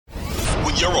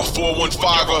You're a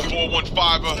 415er.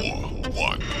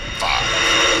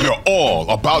 415. You're all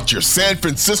about your San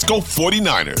Francisco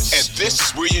 49ers. And this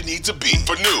is where you need to be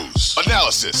for news,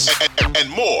 analysis, and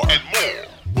more.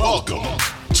 Welcome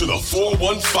to the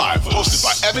 415, hosted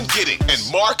by Evan Gidding and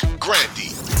Mark Grandy.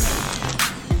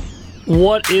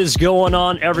 What is going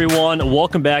on, everyone?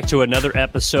 Welcome back to another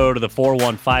episode of the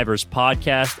 415ers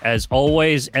podcast. As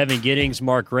always, Evan Giddings,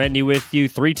 Mark Grandy with you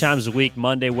 3 times a week,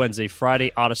 Monday, Wednesday,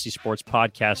 Friday, Odyssey Sports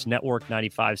Podcast Network,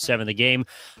 95.7 The Game.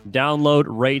 Download,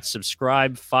 rate,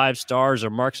 subscribe, 5 stars, or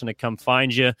Mark's going to come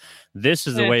find you. This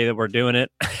is the way that we're doing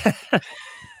it.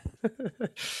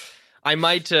 I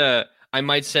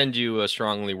might send you a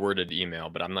strongly worded email,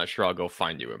 but I'm not sure I'll go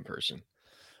find you in person.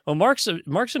 Well, Mark's going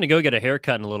to go get a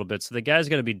haircut in a little bit, so the guy's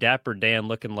going to be Dapper Dan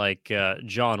looking like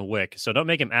John Wick. So don't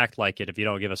make him act like it if you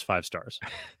don't give us 5 stars.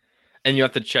 And you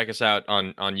have to check us out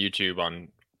on YouTube on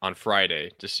Friday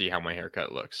to see how my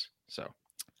haircut looks. So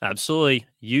absolutely.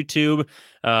 YouTube.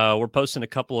 We're posting a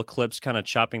couple of clips, kind of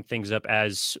chopping things up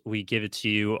as we give it to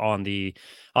you on the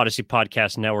Odyssey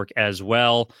Podcast Network as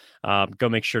well. Go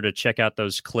make sure to check out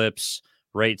those clips,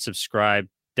 rate, subscribe,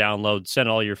 download, send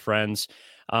all your friends.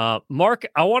 Mark,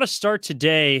 I want to start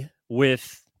today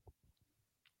with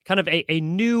kind of a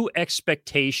new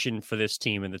expectation for this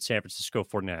team in the San Francisco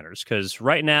 49ers, because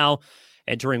right now,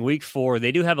 entering week 4,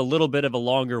 they do have a little bit of a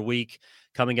longer week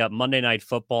coming up. Monday Night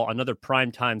Football, another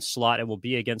primetime slot. It will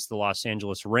be against the Los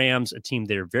Angeles Rams, a team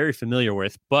they're very familiar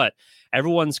with, but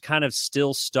everyone's kind of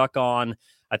still stuck on,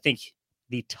 I think,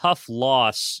 the tough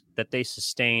loss that they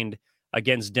sustained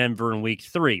against Denver in week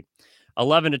 3.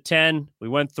 11-10. We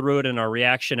went through it in our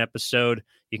reaction episode.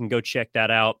 You can go check that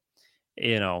out.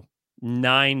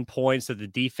 9 points that the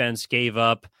defense gave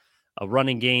up, a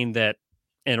running game that,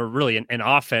 and really an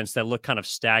offense that looked kind of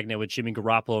stagnant with Jimmy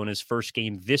Garoppolo in his first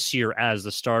game this year as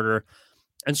the starter.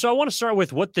 And so I want to start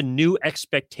with what the new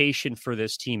expectation for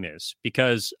this team is,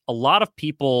 because a lot of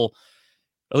people,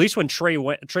 at least when Trey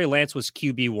Lance was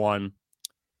QB1,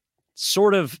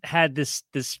 sort of had this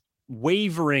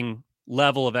wavering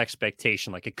level of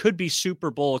expectation. Like, it could be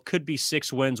Super Bowl, it could be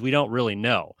 6 wins. We don't really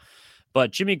know.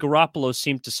 But Jimmy Garoppolo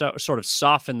seemed to sort of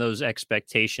soften those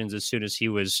expectations as soon as he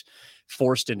was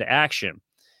forced into action.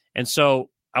 And so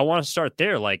I want to start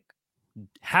there. Like,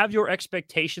 have your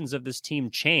expectations of this team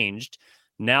changed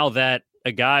now that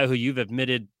a guy who you've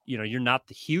admitted, you're not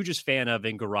the hugest fan of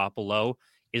in Garoppolo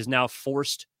is now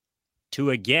forced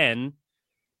to again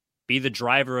be the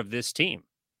driver of this team?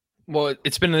 Well,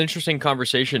 it's been an interesting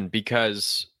conversation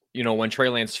because, when Trey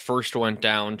Lance first went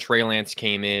down, Jimmy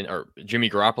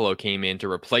Garoppolo came in to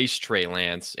replace Trey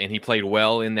Lance, and he played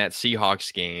well in that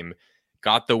Seahawks game,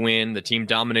 got the win. The team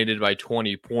dominated by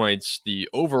 20 points. The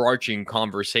overarching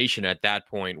conversation at that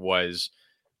point was,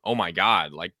 oh my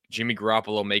God, like, Jimmy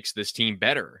Garoppolo makes this team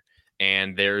better,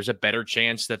 and there's a better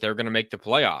chance that they're going to make the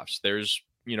playoffs. There's,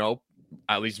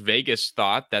 at least Vegas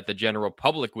thought that the general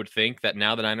public would think that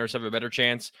now the Niners have a better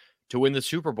chance to win the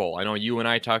Super Bowl. I know you and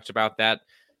I talked about that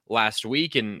last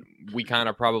week, and we kind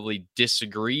of probably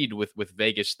disagreed with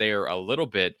Vegas there a little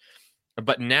bit.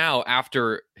 But now,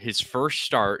 after his first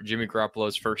start, Jimmy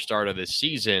Garoppolo's first start of this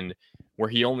season, where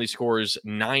he only scores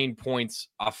 9 points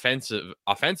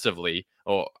offensively,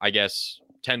 I guess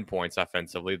 10 points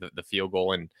offensively, the field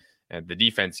goal, and the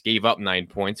defense gave up 9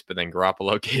 points, but then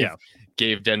Garoppolo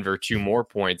gave Denver 2 more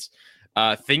points.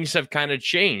 Things have kind of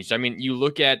changed. I mean, you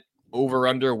look at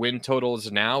over-under win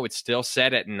totals now, it's still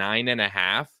set at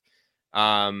 9.5.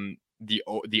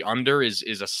 The under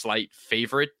is a slight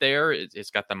favorite there.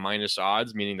 It's got the minus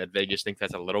odds, meaning that Vegas thinks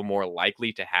that's a little more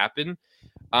likely to happen.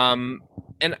 And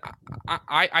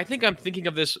I think I'm thinking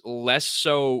of this less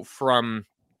so from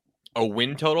a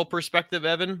win total perspective,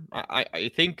 Evan.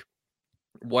 I think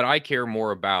what I care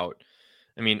more about,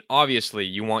 I mean, obviously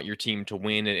you want your team to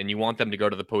win and you want them to go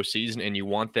to the postseason and you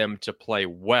want them to play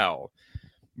well.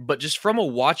 But just from a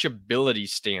watchability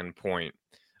standpoint,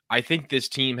 I think this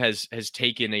team has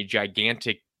taken a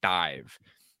gigantic dive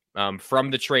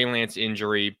from the Trey Lance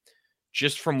injury.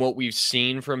 Just from what we've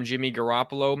seen from Jimmy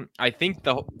Garoppolo, I think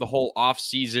the whole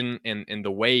offseason and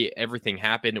the way everything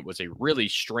happened, it was a really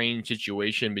strange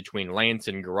situation between Lance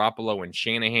and Garoppolo and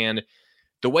Shanahan.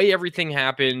 The way everything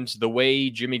happened, the way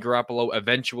Jimmy Garoppolo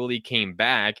eventually came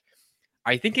back,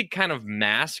 I think it kind of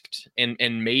masked and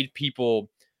made people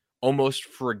almost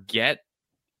forget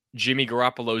Jimmy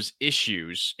Garoppolo's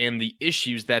issues and the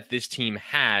issues that this team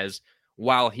has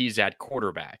while he's at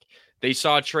quarterback. They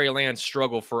saw Trey Lance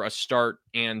struggle for a start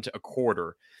and a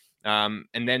quarter. And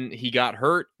then he got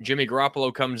hurt. Jimmy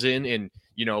Garoppolo comes in and,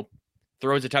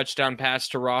 throws a touchdown pass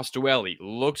to Ross Dwelley,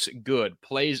 looks good,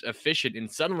 plays efficient, and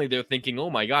suddenly they're thinking, oh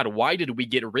my God, why did we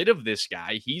get rid of this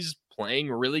guy? He's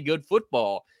playing really good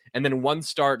football. And then one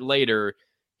start later,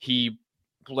 he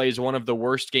plays one of the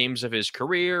worst games of his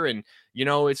career, and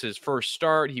it's his first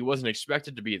start. He wasn't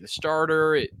expected to be the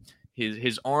starter.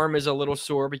 His arm is a little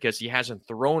sore because he hasn't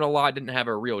thrown a lot, didn't have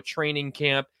a real training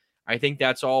camp. I think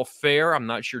that's all fair. I'm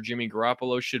not sure Jimmy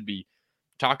Garoppolo should be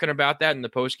talking about that in the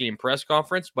post-game press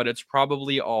conference, but it's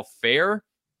probably all fair.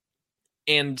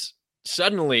 And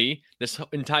suddenly, this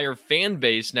entire fan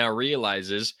base now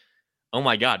realizes, oh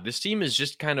my God, this team is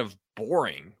just kind of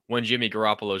boring when Jimmy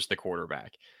Garoppolo's the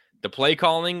quarterback. The play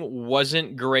calling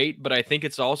wasn't great, but I think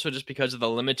it's also just because of the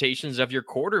limitations of your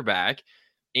quarterback.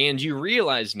 And you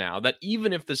realize now that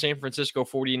even if the San Francisco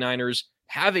 49ers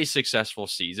have a successful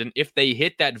season, if they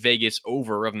hit that Vegas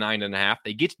over of 9.5,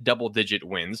 they get double-digit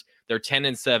wins. They're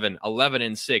 10-7,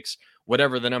 11-6,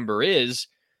 whatever the number is.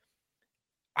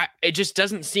 It just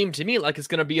doesn't seem to me like it's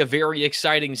going to be a very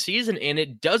exciting season, and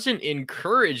it doesn't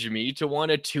encourage me to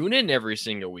want to tune in every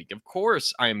single week. Of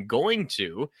course, I'm going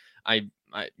to.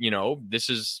 This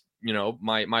is,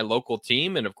 my local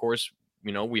team, and of course,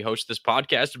 we host this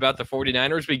podcast about the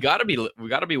 49ers. We got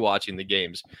to be watching the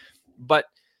games. But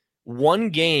one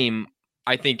game,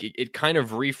 I think it kind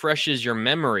of refreshes your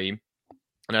memory,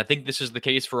 and I think this is the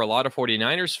case for a lot of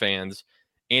 49ers fans,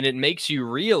 and it makes you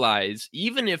realize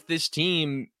even if this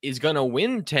team is going to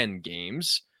win 10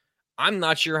 games, I'm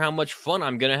not sure how much fun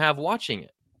I'm going to have watching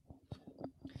it.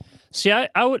 See, I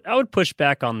would push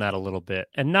back on that a little bit,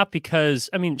 and not because,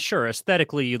 sure,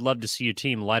 aesthetically, you'd love to see your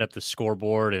team light up the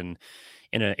scoreboard, and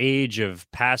in an age of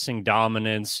passing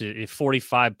dominance,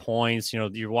 45 points,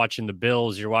 you're watching the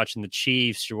Bills, you're watching the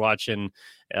Chiefs, you're watching,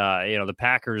 the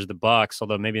Packers, the Bucks,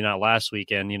 although maybe not last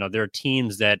weekend. There are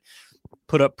teams that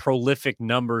put up prolific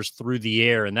numbers through the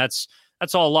air, and that's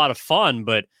all a lot of fun.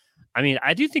 But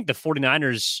I do think the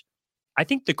 49ers, I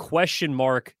think the question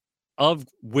mark of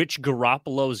which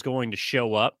Garoppolo is going to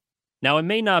show up. Now, it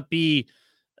may not be,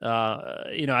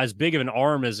 as big of an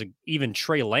arm as even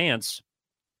Trey Lance,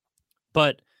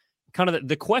 but kind of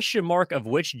the question mark of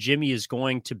which Jimmy is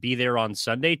going to be there on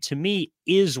Sunday, to me,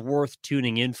 is worth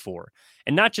tuning in for.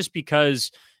 And not just because,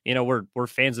 we're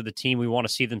fans of the team. We want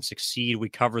to see them succeed. We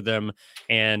cover them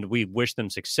and we wish them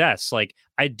success. Like,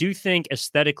 I do think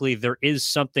aesthetically there is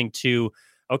something to,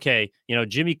 okay,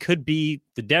 Jimmy could be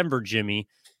the Denver Jimmy.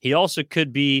 He also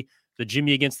could be the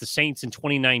Jimmy against the Saints in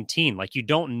 2019. Like, you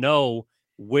don't know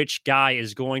which guy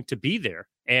is going to be there.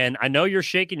 And I know you're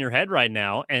shaking your head right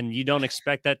now, and you don't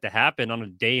expect that to happen on a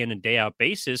day in and day out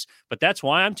basis. But that's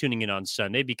why I'm tuning in on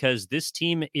Sunday, because this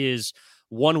team is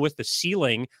one with the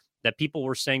ceiling that people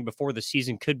were saying before the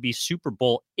season could be Super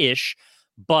Bowl-ish.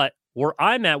 But where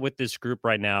I'm at with this group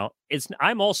right now,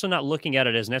 I'm also not looking at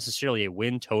it as necessarily a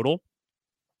win total.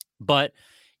 But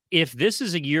if this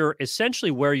is a year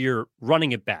essentially where you're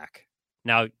running it back,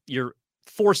 now you're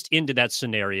forced into that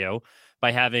scenario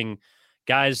by having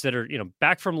guys that are,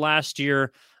 back from last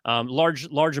year,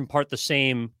 large in part the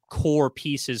same core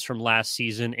pieces from last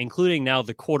season, including now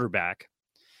the quarterback.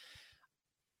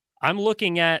 I'm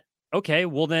looking at, okay,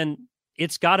 well then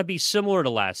it's got to be similar to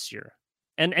last year,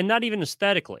 and not even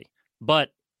aesthetically. But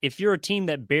if you're a team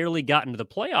that barely got into the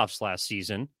playoffs last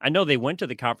season, I know they went to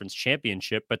the conference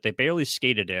championship, but they barely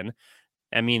skated in.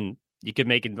 You could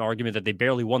make an argument that they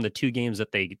barely won the 2 games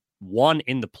that they won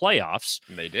in the playoffs.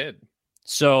 They did.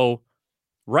 So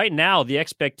right now, the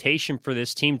expectation for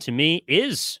this team to me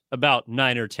is about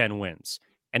 9 or 10 wins.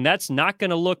 And that's not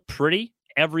going to look pretty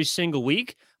every single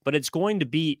week, but it's going to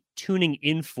be tuning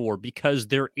in for, because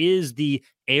there is the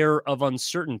air of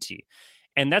uncertainty.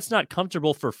 And that's not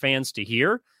comfortable for fans to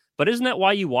hear. But isn't that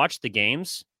why you watch the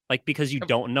games? Like, because you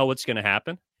don't know what's going to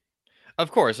happen? Of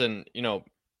course. And, I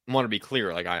want to be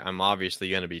clear. Like, I'm obviously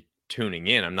going to be tuning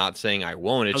in. I'm not saying I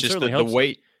won't. It's just the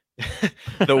way...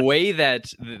 the way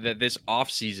that this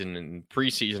offseason and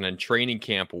preseason and training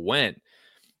camp went,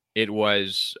 it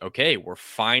was, okay, we're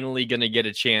finally going to get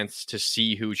a chance to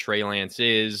see who Trey Lance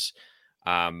is.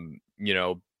 Jimmy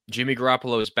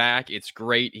Garoppolo is back. It's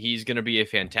great. He's going to be a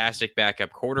fantastic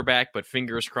backup quarterback, but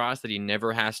fingers crossed that he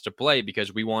never has to play,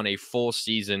 because we want a full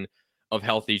season of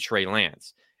healthy Trey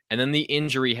Lance. And then the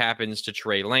injury happens to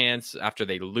Trey Lance after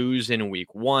they lose in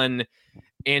week 1,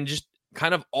 and just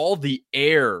kind of all the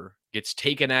air gets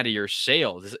taken out of your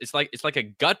sails. It's like a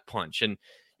gut punch. And,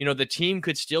 the team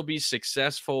could still be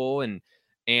successful, and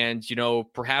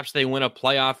perhaps they win a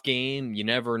playoff game. You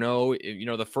never know.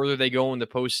 The further they go in the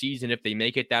postseason, if they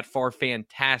make it that far,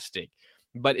 fantastic.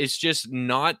 But it's just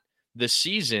not the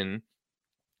season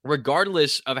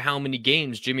regardless of how many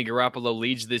games Jimmy Garoppolo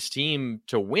leads this team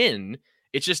to win,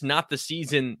 it's just not the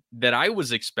season that I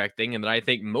was expecting and that I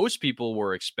think most people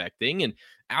were expecting. And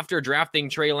after drafting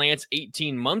Trey Lance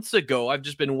 18 months ago, I've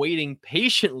just been waiting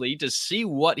patiently to see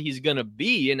what he's going to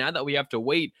be. And now that we have to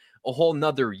wait a whole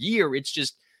nother year, it's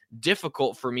just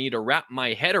difficult for me to wrap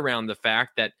my head around the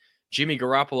fact that Jimmy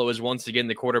Garoppolo is once again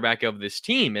the quarterback of this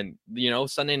team. And,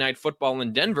 Sunday Night Football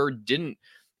in Denver didn't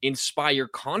inspire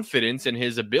confidence in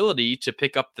his ability to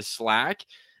pick up the slack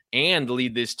and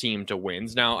lead this team to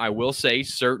wins. Now, I will say,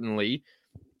 certainly,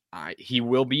 he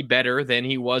will be better than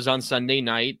he was on Sunday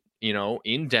night,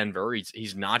 in Denver.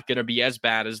 He's not going to be as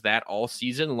bad as that all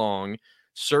season long,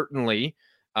 certainly.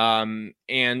 And,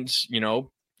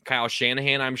 Kyle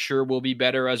Shanahan, I'm sure, will be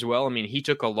better as well. I mean, he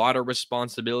took a lot of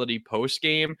responsibility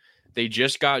post-game. They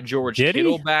just got George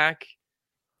Kittle back.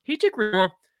 He took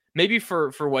maybe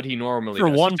for what he normally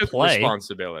does. One he took play.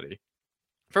 Responsibility.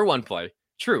 For one play.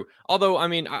 True. Although, I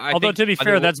mean, I Although think, to be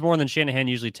fair, that's more than Shanahan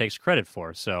usually takes credit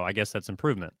for. So I guess that's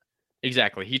improvement.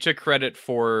 Exactly. He took credit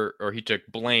for, or he took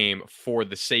blame for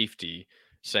the safety,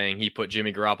 saying he put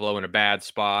Jimmy Garoppolo in a bad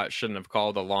spot, shouldn't have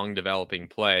called a long developing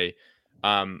play.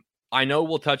 I know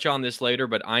we'll touch on this later,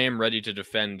 but I am ready to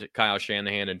defend Kyle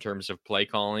Shanahan in terms of play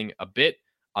calling a bit,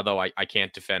 although I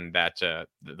can't defend that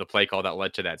the play call that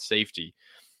led to that safety.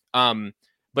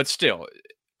 But still,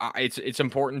 it's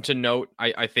important to note,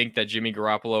 I think that Jimmy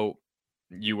Garoppolo,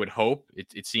 you would hope,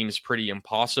 it seems pretty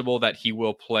impossible that he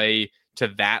will play to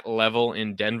that level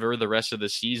in Denver the rest of the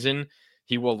season.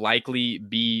 He will likely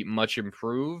be much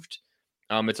improved.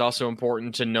 It's also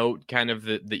important to note kind of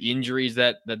the injuries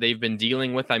that they've been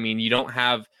dealing with. I mean, you don't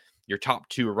have your top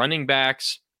two running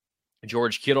backs.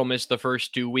 George Kittle missed the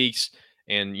first 2 weeks.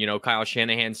 And, Kyle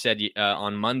Shanahan said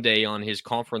on Monday on his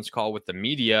conference call with the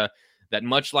media that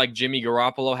much like Jimmy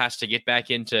Garoppolo has to get back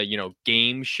into,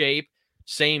 game shape,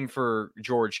 same for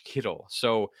George Kittle.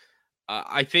 So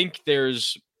I think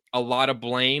there's a lot of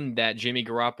blame that Jimmy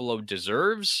Garoppolo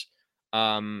deserves.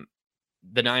 The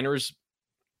Niners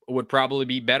would probably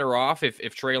be better off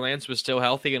if Trey Lance was still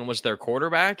healthy and was their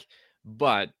quarterback.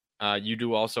 But you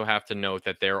do also have to note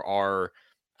that there are,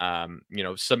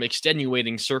 some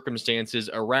extenuating circumstances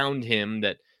around him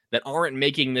that aren't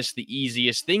making this the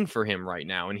easiest thing for him right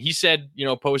now. And he said,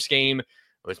 post game,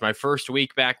 it was my first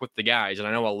week back with the guys. And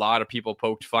I know a lot of people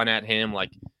poked fun at him.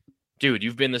 Like, dude,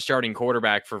 you've been the starting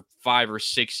quarterback for 5 or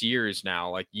 6 years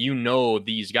now. Like,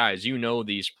 these guys,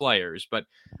 these players. But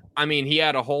I mean, he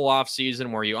had a whole off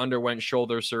season where he underwent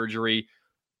shoulder surgery.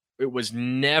 It was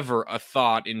never a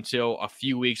thought until a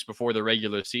few weeks before the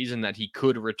regular season that he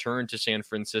could return to San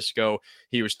Francisco.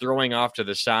 He was throwing off to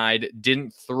the side,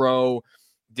 didn't throw,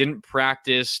 didn't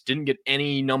practice, didn't get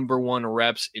any number one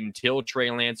reps until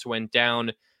Trey Lance went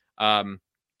down.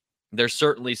 There's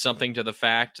certainly something to the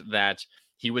fact that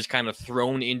he was kind of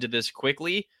thrown into this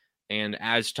quickly. And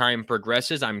as time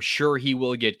progresses, I'm sure he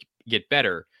will get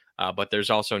better. But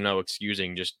there's also no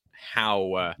excusing just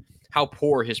how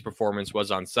poor his performance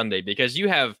was on Sunday, because you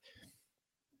have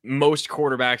most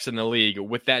quarterbacks in the league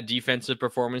with that defensive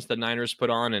performance the Niners put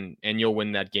on, and you'll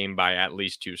win that game by at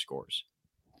least 2 scores.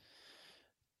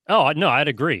 Oh, no, I'd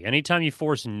agree. Anytime you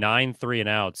force 9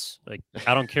 3-and-outs, like,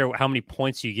 I don't care how many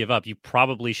points you give up, you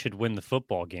probably should win the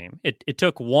football game. It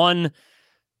took one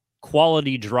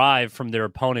quality drive from their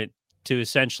opponent to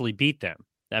essentially beat them.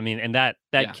 I mean, and that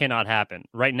cannot happen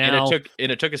right now.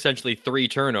 And it took essentially 3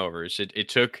 turnovers. It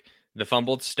took the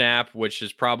fumbled snap, which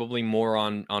is probably more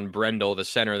on Brendel, the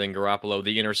center, than Garoppolo,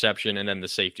 the interception, and then the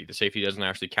safety. The safety doesn't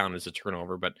actually count as a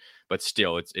turnover, but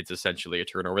still, it's essentially a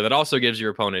turnover. That also gives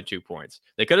your opponent 2 points.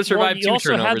 They could have survived 2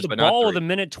 turnovers, but not 3. You also had the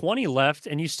ball with 1:20 left,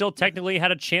 and you still technically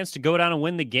had a chance to go down and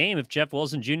win the game if Jeff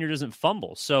Wilson Jr. doesn't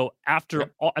fumble. So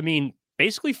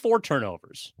basically 4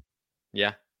 turnovers.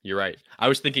 Yeah, you're right. I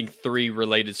was thinking 3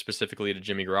 related specifically to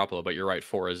Jimmy Garoppolo, but you're right,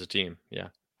 4 as a team. Yeah.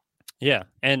 Yeah,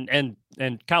 and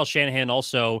Kyle Shanahan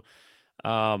also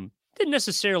didn't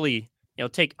necessarily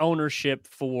take ownership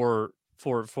for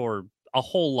a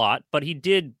whole lot, but he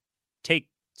did take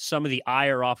some of the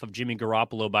ire off of Jimmy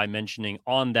Garoppolo by mentioning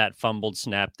on that fumbled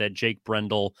snap that Jake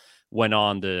Brendel went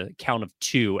on the count of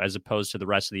 2 as opposed to the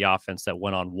rest of the offense that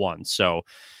went on 1. So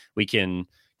we can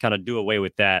kind of do away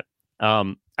with that.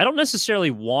 I don't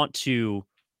necessarily want to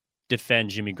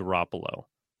defend Jimmy Garoppolo,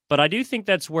 but I do think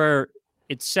that's where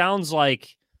it sounds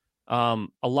like a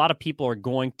lot of people are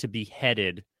going to be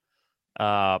headed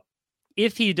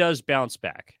if he does bounce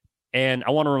back. And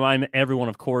I want to remind everyone,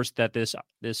 of course, that this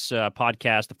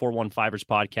podcast, the 415ers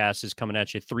podcast, is coming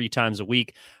at you 3 times a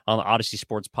week on the Odyssey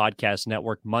Sports Podcast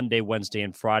Network, Monday, Wednesday,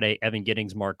 and Friday. Evan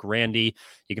Giddings, Mark Grandy.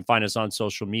 You can find us on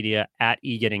social media at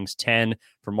eGiddings10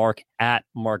 for Mark, at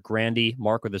Mark Grandy,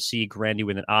 Mark with a C, Grandy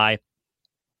with an I.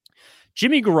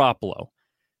 Jimmy Garoppolo.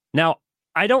 Now,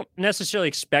 I don't necessarily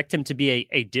expect him to be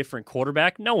a different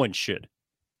quarterback. No one should.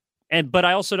 But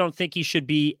I also don't think he should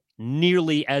be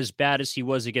nearly as bad as he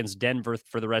was against Denver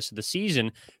for the rest of the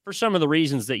season for some of the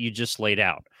reasons that you just laid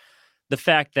out. The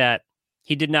fact that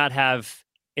he did not have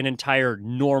an entire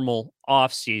normal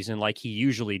offseason like he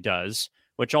usually does,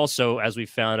 which also, as we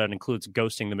found out, includes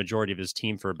ghosting the majority of his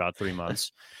team for about 3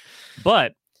 months.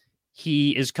 But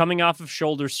he is coming off of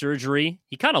shoulder surgery.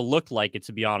 He kind of looked like it,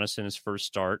 to be honest, in his first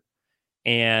start.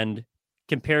 And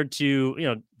compared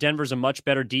to, Denver's a much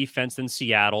better defense than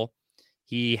Seattle.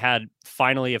 He had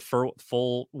finally a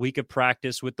full week of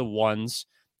practice with the ones,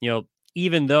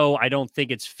 even though I don't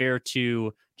think it's fair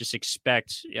to just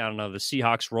expect, the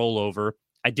Seahawks rollover.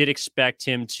 I did expect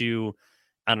him to,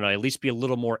 at least be a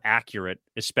little more accurate,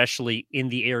 especially in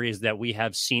the areas that we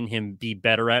have seen him be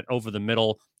better at over the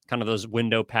middle, kind of those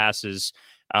window passes.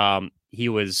 He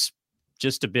was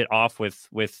just a bit off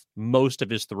with most of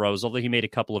his throws, although he made a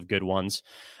couple of good ones.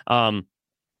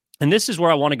 And this is where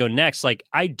I want to go next.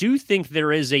 I do think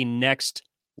there is a next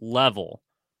level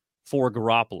for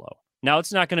Garoppolo. Now,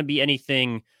 it's not going to be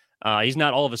anything. He's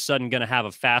not all of a sudden going to have a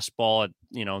fastball,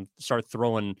 start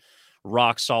throwing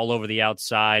rocks all over the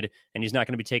outside, and he's not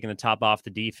going to be taking the top off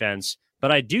the defense.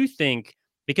 But I do think,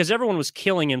 because everyone was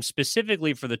killing him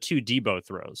specifically for the 2 Debo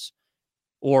throws,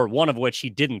 or one of which he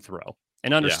didn't throw,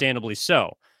 and understandably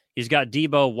so. He's got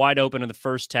Debo wide open in the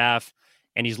first half.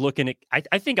 And he's looking at,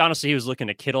 I think, honestly, he was looking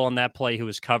at Kittle on that play, who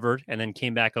was covered, and then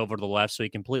came back over to the left. So he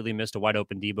completely missed a wide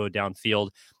open Debo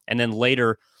downfield. And then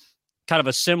later, kind of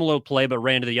a similar play, but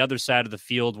ran to the other side of the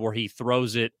field where he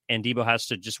throws it, and Debo has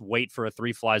to just wait for a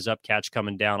 3 flies up catch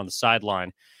coming down on the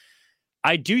sideline.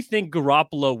 I do think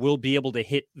Garoppolo will be able to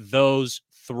hit those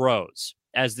throws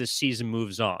as this season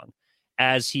moves on,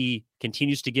 as he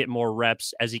continues to get more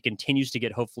reps, as he continues to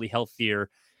get hopefully healthier,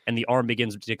 and the arm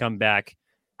begins to come back.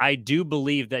 I do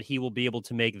believe that he will be able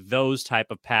to make those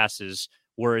type of passes,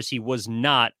 whereas he was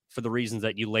not for the reasons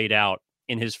that you laid out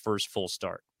in his first full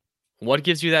start. What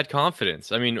gives you that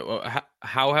confidence? I mean,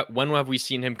 when have we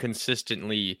seen him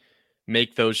consistently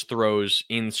make those throws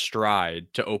in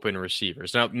stride to open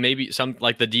receivers? Now, maybe some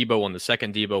like the Debo one, the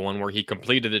second Debo one, where he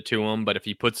completed it to him, but if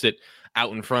he puts it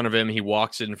out in front of him, he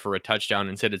walks in for a touchdown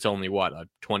and said it's only a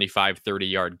 25,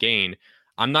 30-yard gain.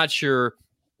 I'm not sure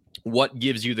what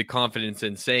gives you the confidence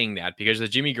in saying that, because the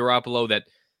Jimmy Garoppolo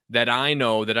that I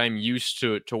know, that I'm used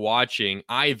to watching,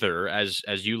 either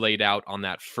as you laid out on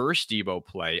that first Debo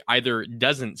play, either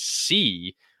doesn't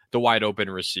see the wide open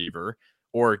receiver,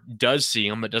 or does see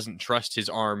him but doesn't trust his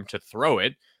arm to throw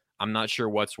it. I'm not sure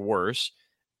what's worse.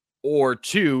 Or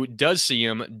 2, does see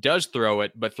him, does throw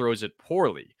it, but throws it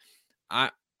poorly.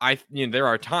 There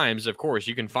are times, of course,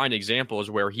 you can find examples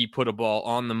where he put a ball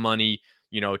on the money,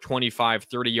 25,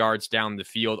 30 yards down the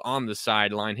field on the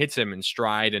sideline, hits him in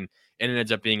stride, and it ends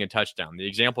up being a touchdown. The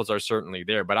examples are certainly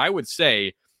there, but I would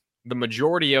say the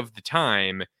majority of the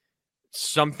time,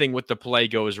 something with the play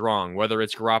goes wrong, whether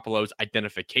it's Garoppolo's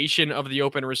identification of the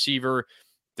open receiver,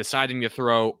 deciding to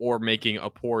throw, or making a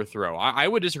poor throw. I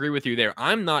would disagree with you there.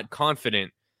 I'm not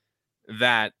confident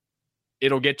that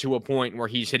it'll get to a point where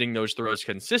he's hitting those throws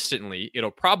consistently.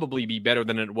 It'll probably be better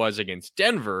than it was against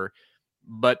Denver,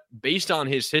 but based on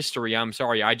his history, I'm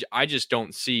sorry, I just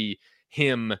don't see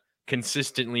him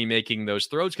consistently making those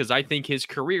throws, because I think his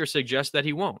career suggests that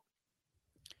he won't.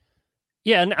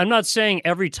 Yeah, and I'm not saying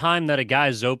every time that a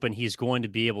guy's open, he's going to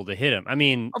be able to hit him. I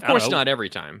mean, of course not every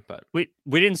time, but we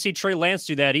didn't see Trey Lance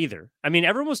do that either. I mean,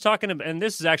 everyone was talking about, and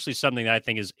this is actually something that I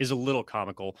think is a little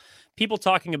comical. People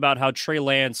talking about how Trey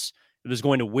Lance was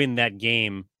going to win that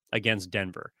game against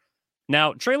Denver.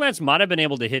 Now, Trey Lance might have been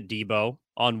able to hit Debo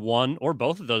on one or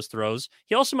both of those throws.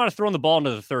 He also might have thrown the ball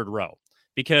into the third row,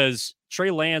 because Trey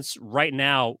Lance right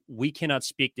now, we cannot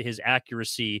speak to his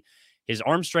accuracy. His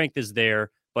arm strength is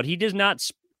there, but he does not,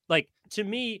 to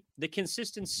me, the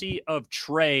consistency of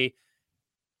Trey,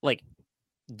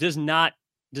 does not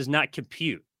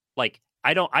compute.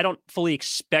 I don't fully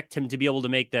expect him to be able to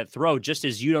make that throw, just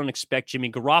as you don't expect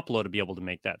Jimmy Garoppolo to be able to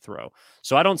make that throw.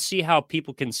 So I don't see how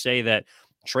people can say that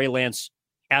Trey Lance,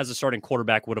 as a starting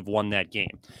quarterback, would have won that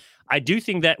game. I do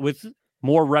think that with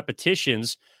more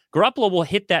repetitions, Garoppolo will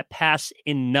hit that pass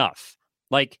enough.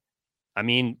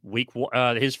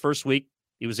 His first week,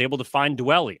 He was able to find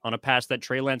Dwelly on a pass that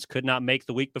Trey Lance could not make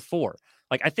the week before.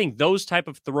 Like, I think those type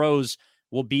of throws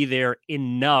will be there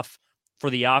enough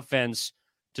for the offense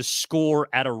to score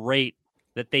at a rate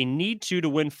that they need to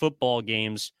win football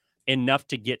games enough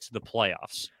to get to the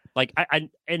playoffs. Like,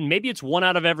 and maybe it's 1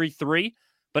 out of every 3,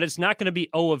 but it's not going to be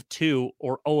 0 of 2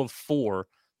 or 0 of 4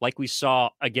 like we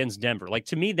saw against Denver. Like,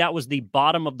 to me, that was the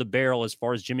bottom of the barrel as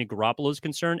far as Jimmy Garoppolo is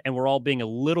concerned, and we're all being a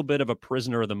little bit of a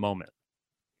prisoner of the moment.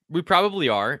 We probably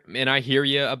are, and I hear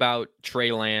you about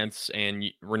Trey Lance, and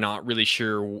we're not really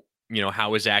sure,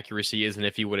 how his accuracy is and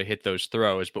if he would have hit those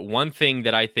throws. But one thing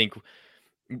that I think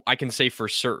I can say for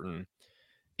certain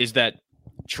is that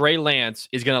Trey Lance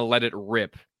is going to let it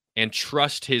rip and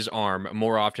trust his arm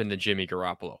more often than Jimmy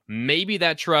Garoppolo. Maybe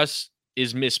that trust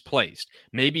is misplaced.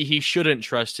 Maybe he shouldn't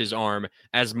trust his arm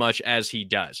as much as he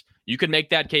does. You can make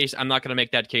that case. I'm not going to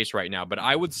make that case right now, but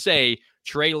I would say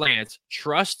Trey Lance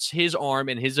trusts his arm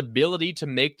and his ability to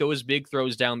make those big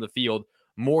throws down the field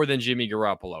more than Jimmy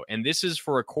Garoppolo. And this is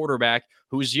for a quarterback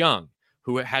who's young,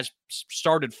 who has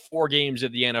started 4 games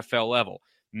at the NFL level.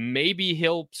 Maybe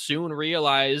he'll soon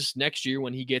realize next year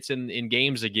when he gets in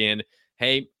games again,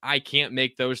 hey, I can't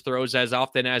make those throws as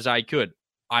often as I could.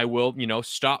 I will,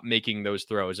 stop making those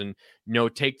throws and,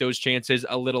 take those chances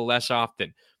a little less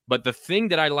often. But the thing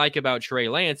that I like about Trey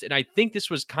Lance, and I think this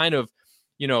was kind of,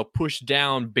 pushed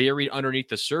down, buried underneath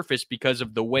the surface because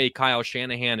of the way Kyle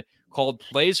Shanahan called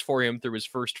plays for him through his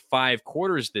first 5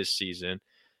 quarters this season,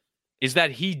 is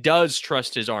that he does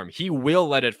trust his arm. He will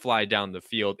let it fly down the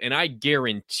field. And I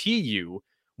guarantee you,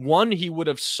 one, he would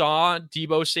have saw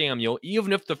Deebo Samuel,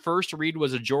 even if the first read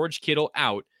was a George Kittle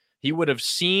out, he would have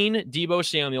seen Deebo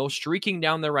Samuel streaking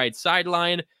down the right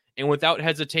sideline, and without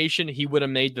hesitation, he would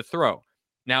have made the throw.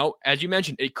 Now, as you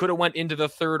mentioned, it could have went into the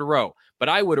 3rd row, but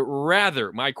I would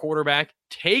rather my quarterback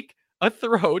take a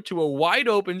throw to a wide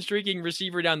open streaking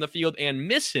receiver down the field and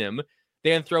miss him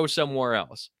than throw somewhere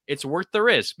else. It's worth the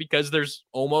risk because there's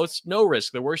almost no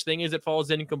risk. The worst thing is it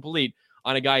falls incomplete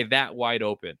on a guy that wide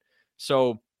open.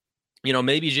 So,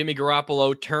 maybe Jimmy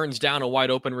Garoppolo turns down a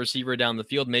wide open receiver down the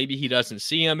field. Maybe he doesn't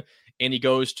see him and he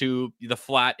goes to the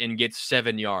flat and gets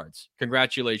 7 yards.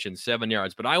 Congratulations, 7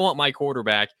 yards. But I want my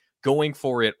quarterback going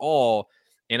for it all.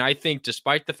 And I think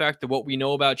despite the fact that what we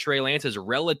know about Trey Lance is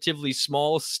relatively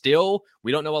small still,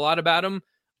 we don't know a lot about him,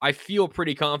 I feel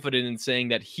pretty confident in saying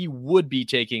that he would be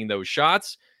taking those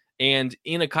shots. And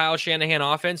in a Kyle Shanahan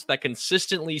offense that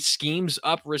consistently schemes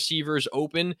up receivers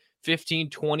open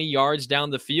 15, 20 yards down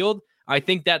the field, I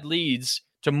think that leads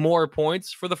to more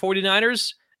points for the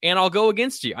 49ers. And I'll go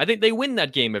against you. I think they win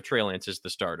that game if Trey Lance is the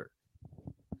starter.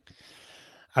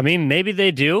 I mean, maybe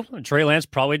they do. Trey Lance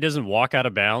probably doesn't walk out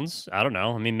of bounds. I don't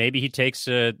know. I mean, maybe he takes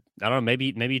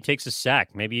maybe he takes a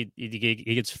sack. Maybe he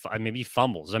gets, maybe he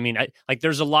fumbles. I mean,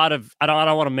 there's a lot of, I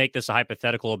don't want to make this a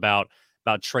hypothetical about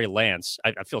Trey Lance.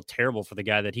 I feel terrible for the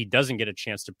guy that he doesn't get a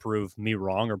chance to prove me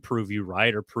wrong or prove you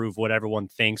right or prove what everyone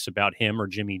thinks about him or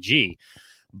Jimmy G.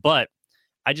 But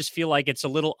I just feel like it's a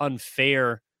little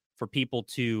unfair for people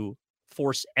to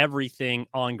force everything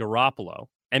on Garoppolo.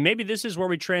 And maybe this is where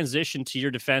we transition to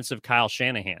your defense of Kyle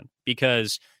Shanahan,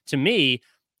 because to me,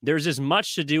 there's as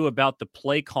much to do about the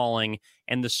play calling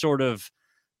and the sort of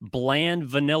bland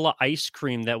vanilla ice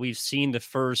cream that we've seen the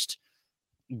first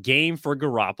game for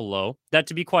Garoppolo, that,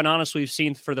 to be quite honest, we've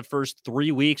seen for the first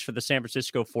 3 weeks for the San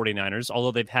Francisco 49ers,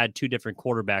 although they've had 2 different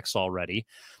quarterbacks already.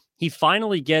 He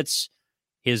finally gets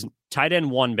his tight end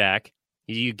 1 back.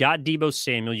 You got Deebo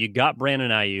Samuel, you got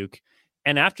Brandon Ayuk.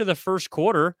 And after the first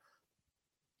quarter,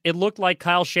 it looked like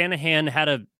Kyle Shanahan had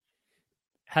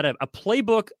a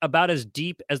playbook about as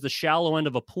deep as the shallow end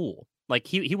of a pool. Like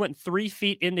he went 3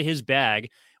 feet into his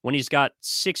bag when he's got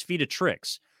 6 feet of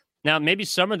tricks. Now, maybe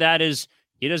some of that is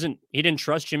he didn't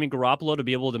trust Jimmy Garoppolo to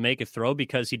be able to make a throw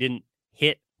because he didn't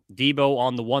hit Deebo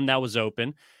on the one that was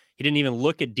open. He didn't even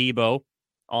look at Deebo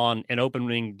on an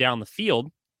opening down the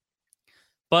field.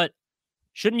 But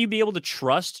shouldn't you be able to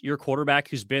trust your quarterback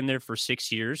who's been there for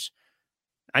 6 years?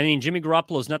 I mean, Jimmy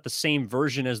Garoppolo is not the same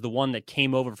version as the one that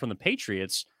came over from the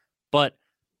Patriots, but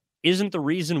isn't the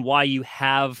reason why you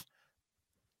have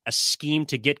a scheme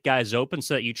to get guys open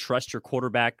so that you trust your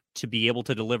quarterback to be able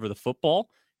to deliver the football?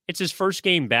 It's his first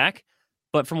game back,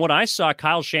 but from what I saw,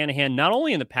 Kyle Shanahan, not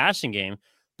only in the passing game,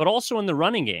 but also in the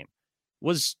running game,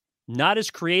 was not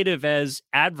as creative as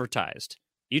advertised.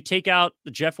 You take out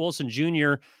the Jeff Wilson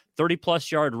Jr. 30-plus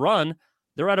yard run,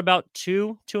 they're at about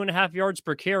 2.5 yards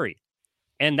per carry.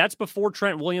 And that's before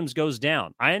Trent Williams goes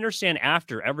down. I understand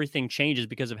after everything changes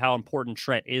because of how important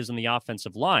Trent is in the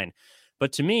offensive line.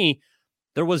 But to me,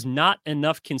 there was not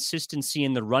enough consistency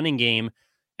in the running game.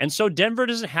 And so Denver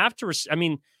doesn't have to,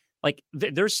 Like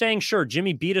they're saying, sure,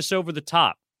 Jimmy beat us over the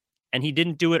top and he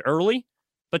didn't do it early.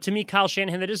 But to me, Kyle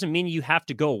Shanahan, that doesn't mean you have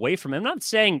to go away from him. I'm not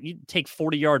saying you take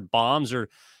 40-yard bombs or,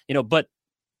 but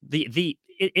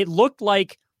it looked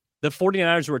like the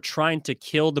 49ers were trying to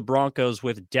kill the Broncos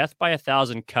with death by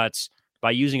 1,000 cuts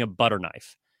by using a butter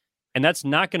knife. And that's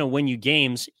not going to win you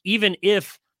games, even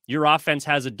if your offense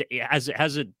has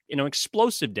a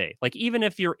explosive day. Like even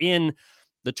if you're in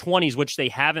the 20s, which they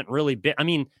haven't really been. I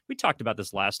mean, we talked about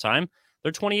this last time.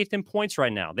 They're 28th in points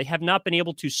right now. They have not been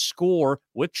able to score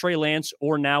with Trey Lance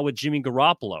or now with Jimmy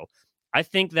Garoppolo. I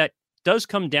think that does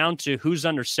come down to who's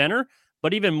under center,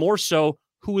 but even more so,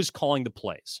 who is calling the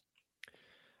plays.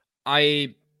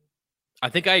 I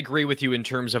think I agree with you in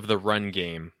terms of the run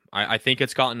game. I think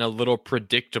it's gotten a little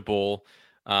predictable.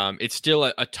 It's still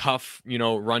a tough,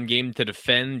 run game to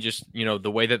defend, just,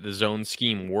 the way that the zone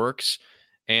scheme works.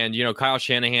 And, Kyle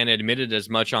Shanahan admitted as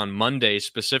much on Monday,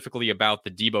 specifically about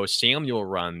the Deebo Samuel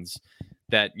runs,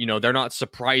 that, they're not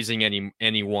surprising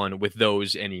anyone with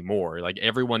those anymore. Like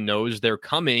everyone knows they're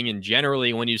coming. And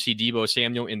generally when you see Deebo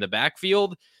Samuel in the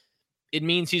backfield, it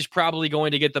means he's probably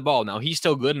going to get the ball. Now, he's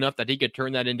still good enough that he could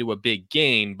turn that into a big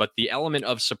gain, but the element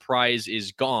of surprise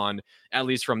is gone, at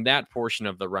least from that portion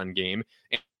of the run game.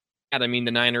 And I mean,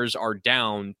 the Niners are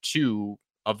down 2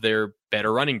 of their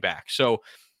better running backs. So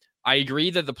I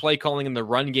agree that the play calling in the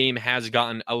run game has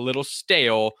gotten a little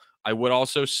stale. I would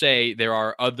also say there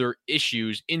are other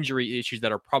issues, injury issues,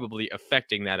 that are probably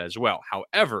affecting that as well.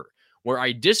 However, where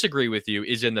I disagree with you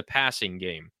is in the passing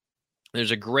game.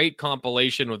 There's a great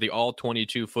compilation with the all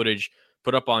 22 footage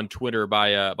put up on Twitter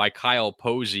by Kyle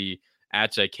Posey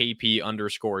at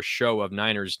KP_show of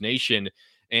Niners Nation.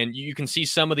 And you can see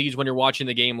some of these when you're watching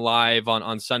the game live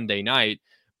on Sunday night,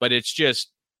 but it's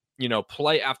just,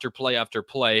 play after play after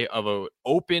play of an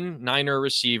open Niner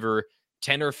receiver,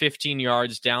 10 or 15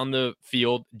 yards down the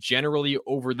field, generally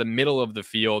over the middle of the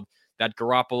field, that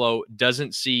Garoppolo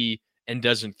doesn't see and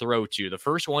doesn't throw to. The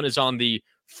first one is on the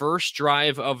first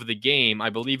drive of the game. I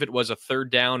believe it was a 3rd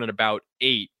down and about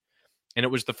 8. And it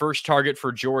was the first target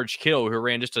for George Kittle, who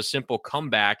ran just a simple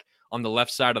comeback on the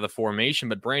left side of the formation.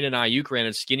 But Brandon Ayuk ran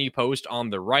a skinny post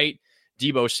on the right.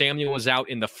 Deebo Samuel was out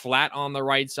in the flat on the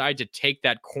right side to take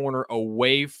that corner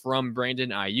away from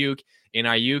Brandon Ayuk. And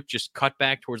Ayuk just cut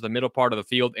back towards the middle part of the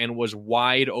field and was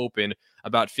wide open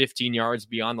about 15 yards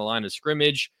beyond the line of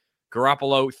scrimmage.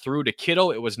 Garoppolo threw to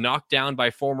Kittle. It was knocked down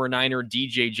by former Niner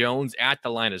DJ Jones at the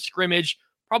line of scrimmage.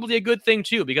 Probably a good thing,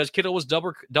 too, because Kittle was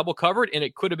double covered, and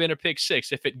it could have been a pick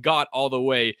six if it got all the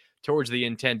way towards the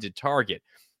intended target.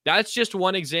 That's just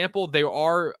one example. There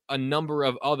are a number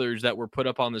of others that were put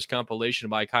up on this compilation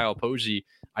by Kyle Posey.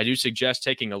 I do suggest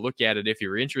taking a look at it if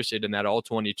you're interested in that all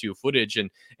 22 footage and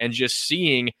just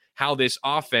seeing how this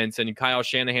offense and Kyle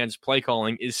Shanahan's play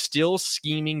calling is still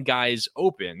scheming guys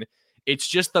open. It's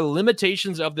just the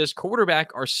limitations of this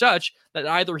quarterback are such that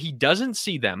either he doesn't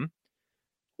see them,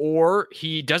 or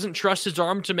he doesn't trust his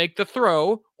arm to make the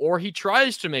throw, or he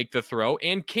tries to make the throw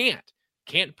and can't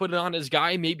put it on his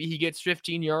guy. Maybe he gets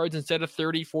 15 yards instead of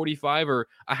 30, 45, or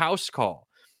a house call.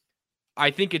 I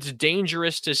think it's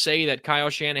dangerous to say that Kyle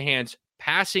Shanahan's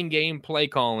passing game play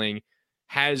calling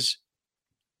has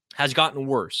gotten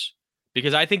worse,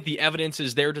 because I think the evidence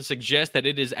is there to suggest that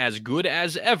it is as good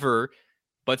as ever,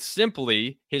 but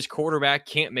simply his quarterback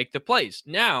can't make the plays.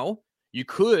 Now, you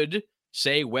could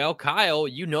say, well, Kyle,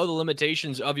 you know the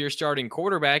limitations of your starting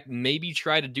quarterback. Maybe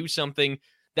try to do something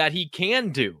that he can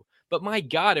do. But my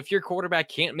God, if your quarterback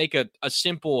can't make a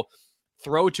simple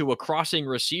throw to a crossing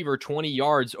receiver 20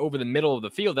 yards over the middle of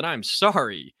the field, then I'm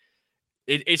sorry.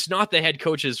 It's not the head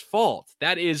coach's fault.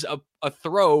 That is a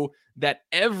throw that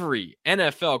every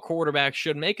NFL quarterback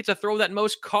should make. It's a throw that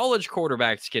most college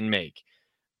quarterbacks can make.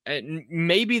 And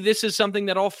maybe this is something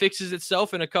that all fixes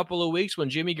itself in a couple of weeks when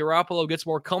Jimmy Garoppolo gets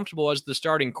more comfortable as the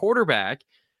starting quarterback.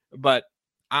 But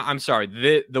I'm sorry,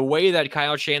 the way that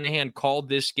Kyle Shanahan called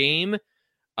this game,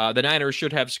 the Niners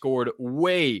should have scored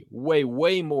way, way,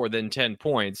 way more than 10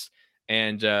 points.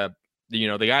 And, the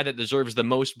guy that deserves the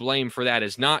most blame for that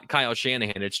is not Kyle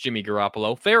Shanahan. It's Jimmy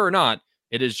Garoppolo. Fair or not,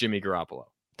 it is Jimmy Garoppolo.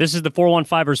 This is the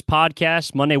 415ers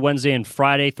podcast, Monday, Wednesday, and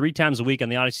Friday, 3 times a week on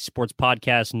the Odyssey Sports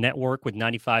Podcast Network with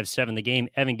 95.7 The Game.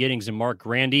 Evan Giddings and Mark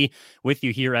Grandy with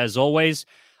you here as always.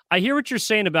 I hear what you're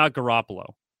saying about Garoppolo,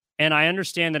 and I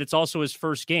understand that it's also his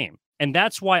first game. And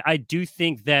that's why I do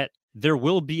think that there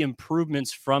will be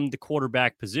improvements from the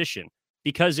quarterback position,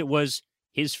 because it was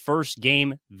his first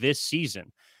game this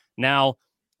season. Now,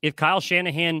 if Kyle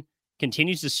Shanahan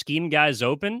continues to scheme guys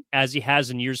open as he has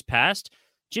in years past,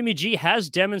 Jimmy G has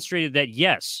demonstrated that,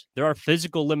 yes, there are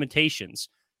physical limitations,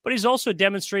 but he's also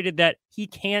demonstrated that he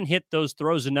can hit those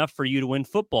throws enough for you to win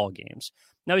football games.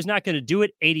 Now, he's not going to do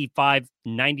it 85,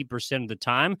 90% of the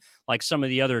time like some of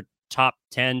the other top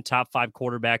 10, top 5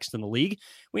 quarterbacks in the league.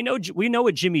 We know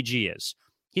what Jimmy G is.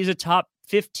 He's a top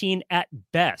 15 at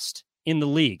best in the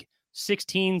league.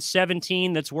 16,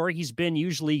 17, that's where he's been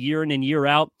usually year in and year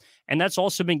out. And that's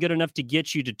also been good enough to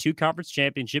get you to 2 conference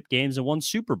championship games and 1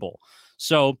 Super Bowl.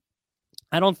 So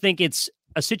I don't think it's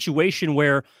a situation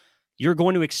where you're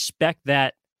going to expect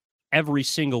that every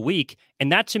single week. And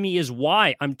that to me is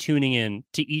why I'm tuning in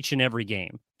to each and every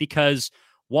game. Because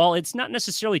while it's not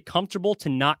necessarily comfortable to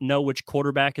not know which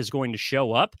quarterback is going to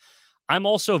show up, I'm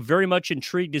also very much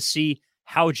intrigued to see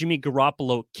how Jimmy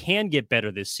Garoppolo can get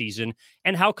better this season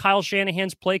and how Kyle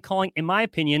Shanahan's play calling, in my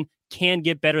opinion, can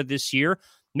get better this year.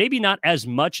 Maybe not as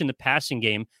much in the passing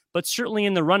game, but certainly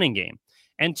in the running game.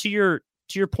 And to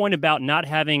your point about not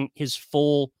having his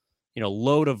full,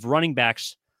 load of running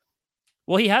backs,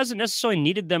 well, he hasn't necessarily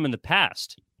needed them in the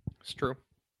past. It's true.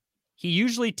 He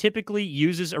usually typically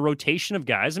uses a rotation of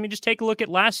guys. I mean, just take a look at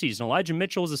last season. Elijah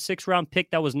Mitchell was a 6th-round pick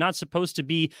that was not supposed to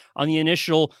be on the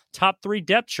initial top 3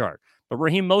 depth chart. But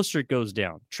Raheem Mostert goes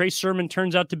down. Trey Sermon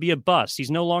turns out to be a bust.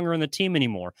 He's no longer on the team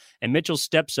anymore. And Mitchell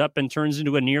steps up and turns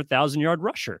into a near 1,000-yard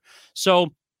rusher. So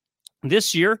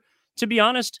this year, to be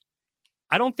honest,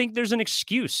 I don't think there's an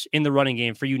excuse in the running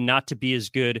game for you not to be as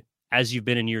good as you've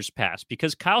been in years past.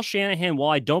 Because Kyle Shanahan, while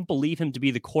I don't believe him to be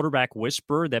the quarterback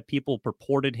whisperer that people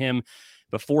purported him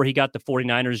before he got the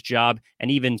 49ers job,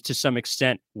 and even to some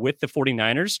extent with the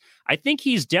 49ers, I think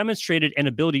he's demonstrated an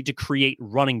ability to create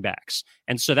running backs.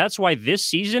 And so that's why this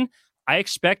season, I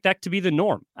expect that to be the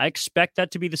norm. I expect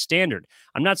that to be the standard.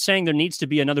 I'm not saying there needs to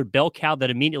be another bell cow that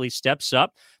immediately steps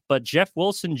up, but Jeff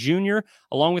Wilson Jr.,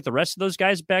 along with the rest of those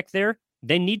guys back there,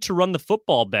 they need to run the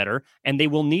football better, and they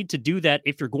will need to do that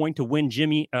if you're going to win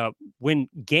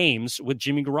games with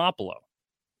Jimmy Garoppolo.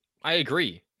 I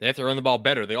agree. They have to run the ball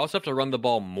better. They also have to run the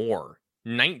ball more.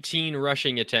 19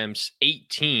 rushing attempts,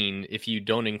 18 if you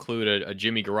don't include a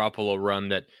Jimmy Garoppolo run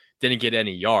that didn't get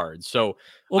any yards. So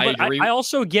I agree. I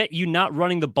also get you not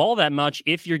running the ball that much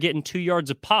if you're getting 2 yards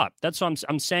a pop. That's what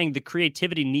I'm saying. The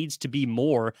creativity needs to be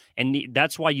more, and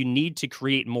that's why you need to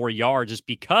create more yards, is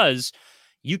because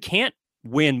you can't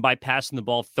win by passing the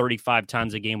ball 35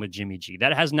 times a game with Jimmy G.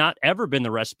 That has not ever been the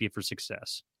recipe for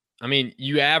success. I mean,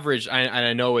 you average,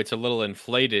 I know it's a little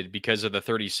inflated because of the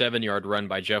 37-yard run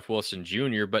by Jeff Wilson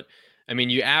Jr., but I mean,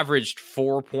 you averaged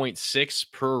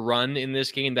 4.6 per run in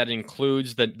this game. That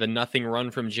includes the nothing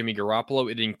run from Jimmy Garoppolo.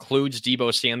 It includes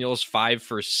Deebo Samuel's 5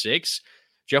 for 6.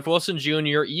 Jeff Wilson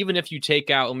Jr., even if you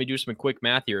take out, let me do some quick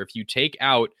math here. If you take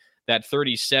out that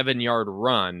 37-yard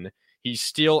run, he's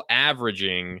still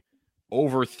averaging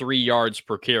over 3 yards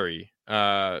per carry.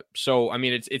 So, I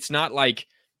mean, it's not like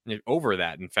over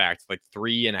that, in fact, like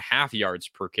 3.5 yards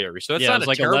per carry. So that's not a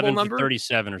like terrible 11 number.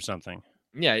 37 or something.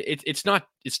 Yeah, it's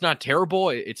not terrible.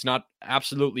 It's not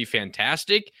absolutely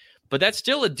fantastic, but that's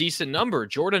still a decent number.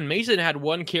 Jordan Mason had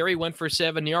 1 carry, went for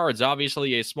 7 yards.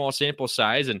 Obviously a small sample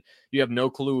size, and you have no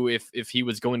clue if he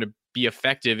was going to be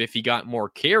effective if he got more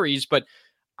carries. But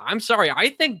I'm sorry, I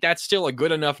think that's still a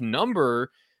good enough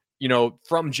number,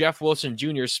 from Jeff Wilson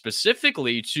Jr.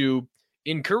 specifically to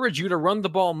encourage you to run the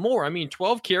ball more. I mean,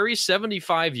 12 carries,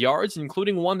 75 yards,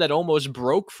 including one that almost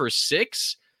broke for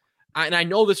 6. And I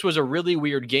know this was a really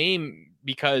weird game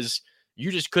because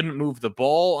you just couldn't move the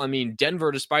ball. I mean,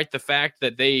 Denver, despite the fact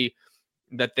that they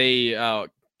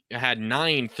had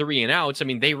 9 3-and-outs, I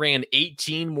mean, they ran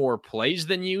 18 more plays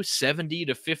than you,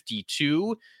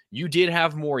 70-52. You did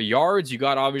have more yards. You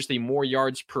got obviously more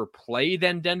yards per play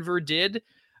than Denver did.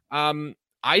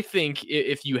 I think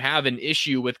if you have an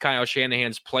issue with Kyle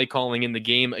Shanahan's play calling in the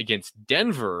game against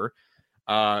Denver,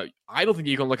 I don't think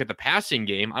you can look at the passing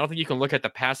game. I don't think you can look at the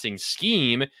passing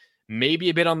scheme. Maybe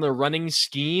a bit on the running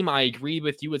scheme. I agree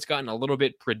with you. It's gotten a little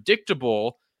bit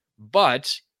predictable,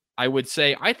 but I would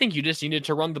say I think you just needed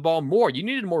to run the ball more. You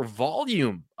needed more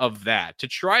volume of that to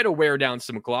try to wear down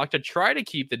some clock, to try to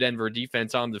keep the Denver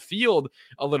defense on the field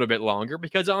a little bit longer,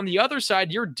 because on the other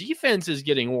side, your defense is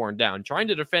getting worn down. Trying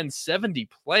to defend 70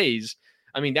 plays,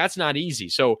 I mean, that's not easy.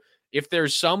 So if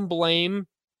there's some blame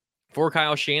for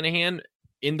Kyle Shanahan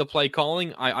in the play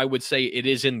calling, I would say it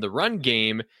is in the run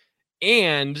game.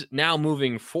 And now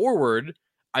moving forward,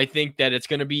 I think that it's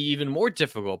going to be even more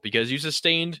difficult because you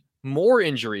sustained more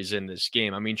injuries in this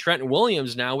game. I mean, Trent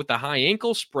Williams now with the high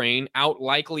ankle sprain out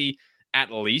likely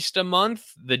at least a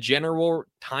month. The general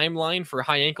timeline for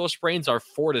high ankle sprains are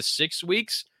 4 to 6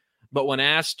 weeks. But when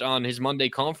asked on his Monday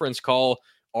conference call,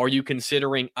 are you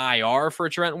considering IR for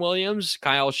Trent Williams?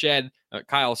 Kyle said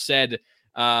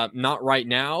Not right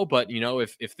now, but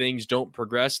if things don't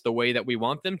progress the way that we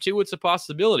want them to, it's a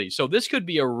possibility. So this could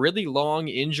be a really long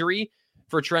injury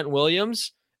for Trent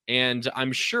Williams, and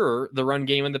I'm sure the run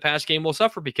game and the pass game will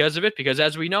suffer because of it, because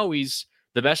as we know, he's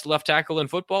the best left tackle in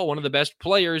football, one of the best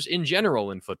players in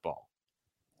general in football.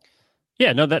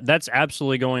 Yeah, no, that's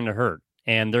absolutely going to hurt,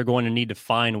 and they're going to need to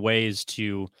find ways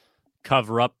to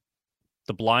cover up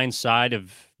the blind side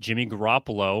of Jimmy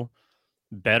Garoppolo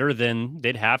better than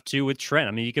they'd have to with Trent.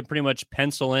 I mean, you can pretty much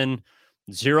pencil in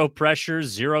 0 pressures,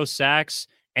 0 sacks.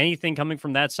 Anything coming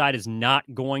from that side is not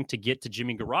going to get to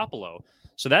Jimmy Garoppolo.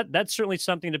 So that's certainly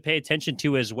something to pay attention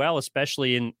to as well,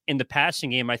 especially in the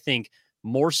passing game, I think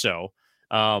more so.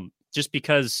 Just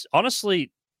because,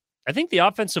 honestly, I think the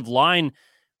offensive line,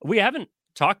 we haven't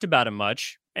talked about it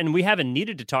much, and we haven't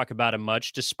needed to talk about it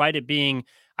much, despite it being,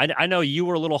 I know you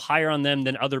were a little higher on them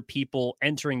than other people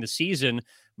entering the season,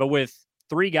 but with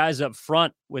 3 guys up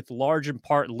front with large in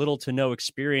part little to no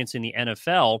experience in the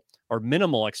NFL, or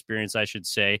minimal experience, I should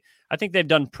say, I think they've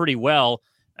done pretty well.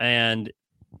 And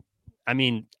I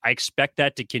mean, I expect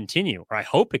that to continue, or I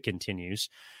hope it continues.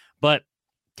 But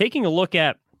taking a look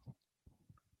at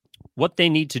what they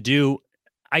need to do,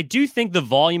 I do think the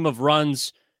volume of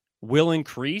runs will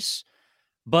increase,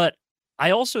 but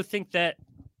I also think that,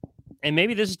 and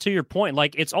maybe this is to your point,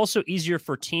 like it's also easier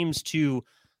for teams to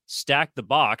stack the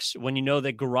box when you know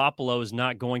that Garoppolo is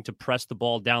not going to press the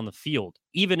ball down the field,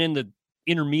 even in the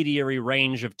intermediary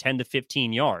range of 10 to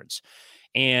 15 yards.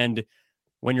 And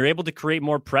when you're able to create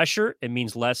more pressure, it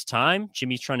means less time.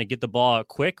 Jimmy's trying to get the ball out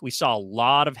quick. We saw a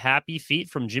lot of happy feet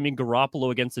from Jimmy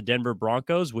Garoppolo against the Denver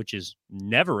Broncos, which is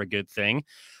never a good thing.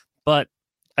 But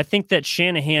I think that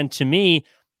Shanahan, to me,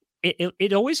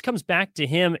 it always comes back to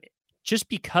him just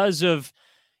because of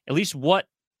at least what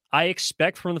I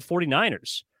expect from the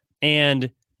 49ers.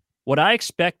 And what I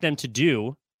expect them to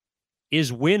do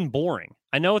is win boring.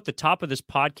 I know at the top of this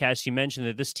podcast, you mentioned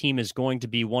that this team is going to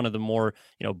be one of the more,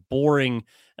 boring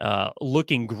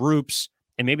looking groups.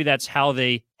 And maybe that's how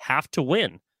they have to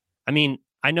win. I mean,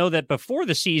 I know that before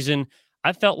the season,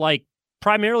 I felt like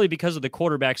primarily because of the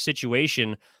quarterback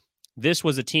situation, this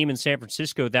was a team in San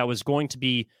Francisco that was going to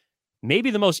be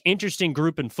maybe the most interesting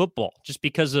group in football, just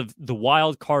because of the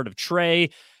wild card of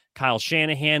Trey, Kyle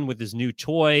Shanahan with his new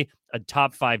toy, a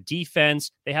top 5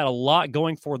 defense. They had a lot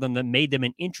going for them that made them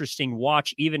an interesting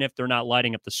watch, even if they're not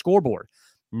lighting up the scoreboard.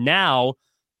 Now,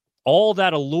 all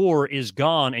that allure is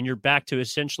gone, and you're back to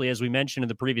essentially, as we mentioned in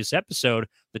the previous episode,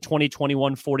 the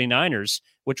 2021 49ers,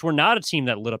 which were not a team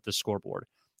that lit up the scoreboard.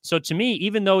 So to me,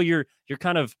 even though you're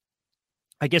kind of,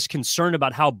 I guess, concerned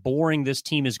about how boring this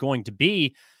team is going to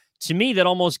be, to me, that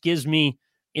almost gives me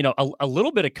a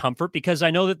little bit of comfort, because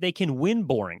I know that they can win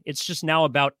boring. It's just now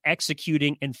about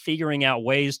executing and figuring out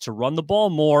ways to run the ball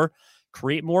more,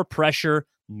 create more pressure,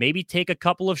 maybe take a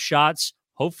couple of shots.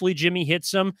 Hopefully Jimmy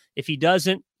hits them. If he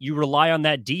doesn't, you rely on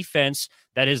that defense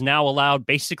that has now allowed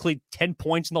basically 10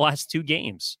 points in the last 2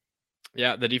 games.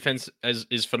 Yeah, the defense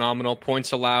is phenomenal.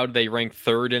 Points allowed, they rank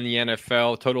 3rd in the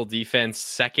NFL. Total defense,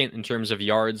 2nd in terms of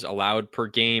yards allowed per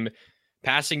game.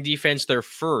 Passing defense, they're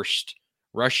 1st.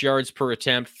 Rush yards per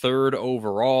attempt, 3rd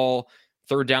overall.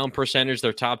 3rd down percentage,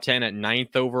 they're top 10 at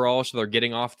 9th overall, so they're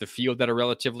getting off the field at a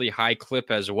relatively high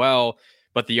clip as well.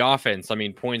 But the offense, I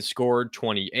mean, points scored,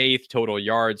 28th, total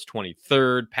yards,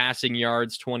 23rd, passing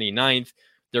yards, 29th.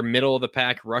 They're middle of the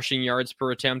pack rushing yards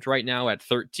per attempt right now at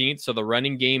 13th, so the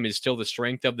running game is still the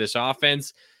strength of this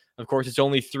offense. Of course, it's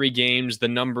only 3 games. The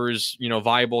numbers,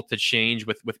 viable to change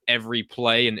with every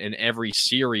play and every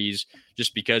series,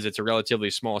 just because it's a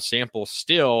relatively small sample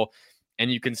still.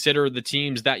 And you consider the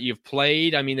teams that you've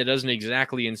played. I mean, it doesn't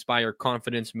exactly inspire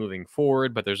confidence moving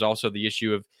forward, but there's also the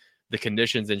issue of the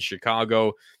conditions in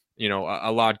Chicago,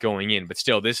 a lot going in. But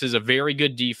still, this is a very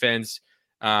good defense.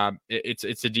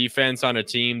 It's a defense on a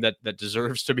team that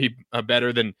deserves to be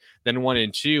better than 1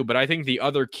 and 2. But I think the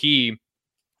other key,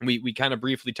 we kind of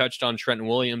briefly touched on Trent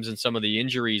Williams and some of the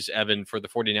injuries, Evan, for the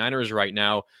 49ers right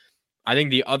now. I think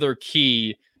the other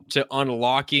key to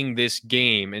unlocking this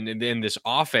game and this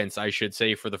offense, I should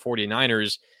say, for the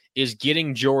 49ers is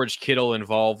getting George Kittle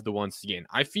involved once again.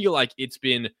 I feel like it's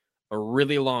been a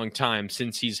really long time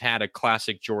since he's had a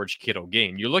classic George Kittle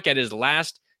game. You look at his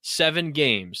last 7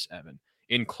 games, Evan,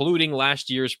 including last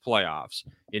year's playoffs.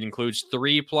 It includes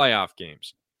 3 playoff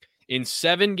games. In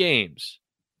 7 games,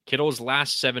 Kittle's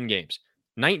last 7 games,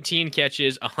 19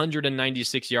 catches,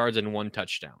 196 yards, and 1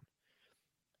 touchdown.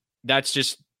 That's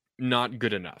just not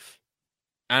good enough.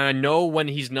 And I know when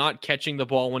he's not catching the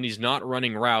ball, when he's not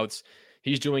running routes,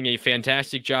 he's doing a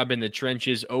fantastic job in the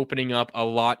trenches, opening up a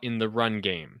lot in the run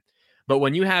game. But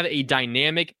when you have a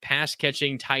dynamic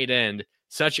pass-catching tight end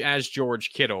such as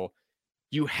George Kittle,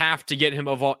 you have to get him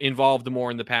involved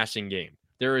more in the passing game.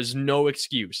 There is no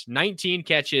excuse. 19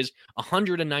 catches,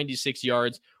 196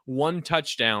 yards, 1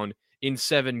 touchdown in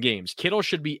 7 games. Kittle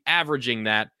should be averaging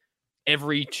that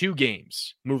every 2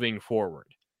 games moving forward.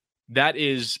 That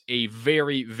is a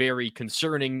very, very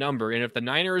concerning number. And if the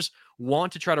Niners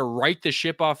want to try to right the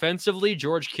ship offensively,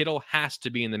 George Kittle has to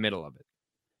be in the middle of it.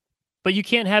 But you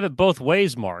can't have it both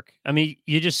ways, Mark. I mean,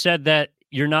 you just said that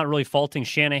you're not really faulting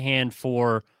Shanahan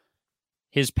for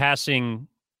his passing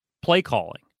play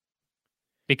calling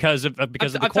because of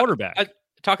the quarterback. I'm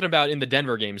talking about in the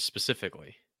Denver game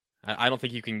specifically. I don't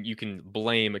think you can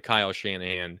blame Kyle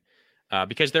Shanahan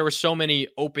because there were so many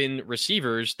open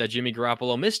receivers that Jimmy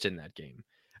Garoppolo missed in that game.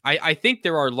 I think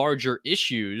there are larger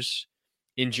issues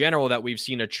in general that we've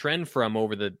seen a trend from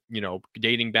over the,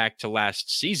 dating back to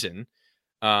last season.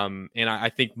 And I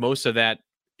think most of that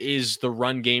is the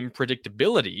run game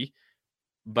predictability.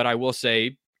 But I will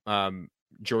say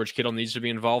George Kittle needs to be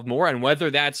involved more. And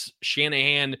whether that's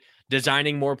Shanahan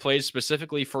designing more plays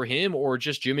specifically for him or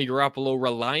just Jimmy Garoppolo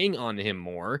relying on him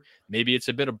more, maybe it's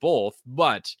a bit of both.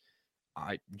 But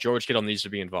George Kittle needs to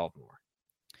be involved more.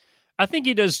 I think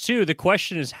he does too. The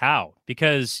question is how,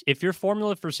 because if your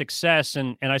formula for success,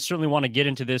 and I certainly want to get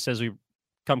into this as we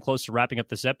come close to wrapping up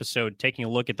this episode, taking a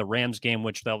look at the Rams game,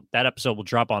 which that episode will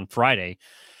drop on Friday.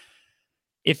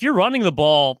 If you're running the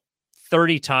ball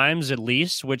 30 times at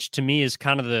least, which to me is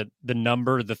kind of the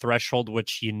number, the threshold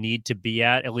which you need to be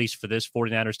at least for this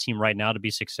 49ers team right now to be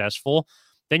successful,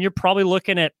 then you're probably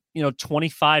looking at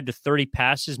 25 to 30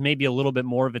 passes, maybe a little bit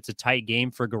more if it's a tight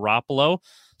game for Garoppolo.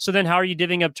 So then how are you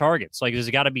divvying up targets? Like, does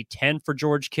it got to be 10 for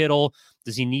George Kittle?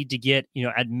 Does he need to get,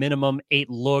 at minimum 8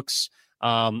 looks?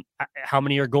 How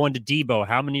many are going to Debo?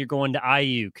 How many are going to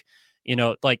Ayuk?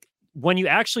 Like when you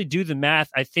actually do the math,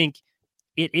 I think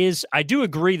I do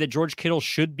agree that George Kittle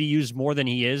should be used more than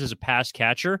he is as a pass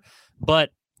catcher,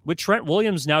 but with Trent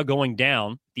Williams now going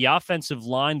down, the offensive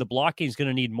line, the blocking is going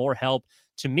to need more help.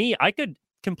 To me, I could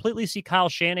completely see Kyle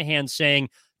Shanahan saying,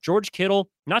 George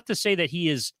Kittle, not to say that he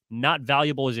is not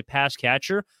valuable as a pass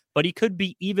catcher, but he could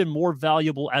be even more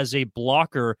valuable as a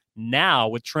blocker now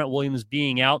with Trent Williams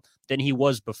being out than he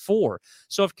was before.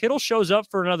 So if Kittle shows up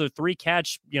for another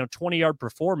 3-catch, 20-yard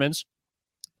performance,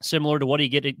 similar to what he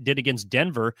did against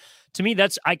Denver, to me,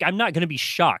 I'm not going to be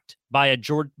shocked by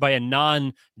a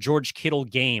non-George Kittle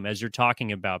game as you're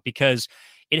talking about, because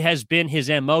it has been his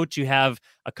MO to have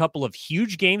a couple of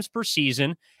huge games per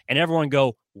season and everyone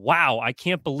go, wow, I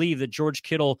can't believe that George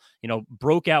Kittle,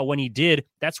 broke out when he did.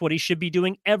 That's what he should be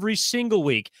doing every single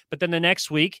week. But then the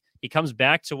next week, he comes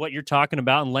back to what you're talking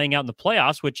about and laying out in the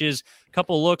playoffs, which is a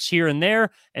couple of looks here and there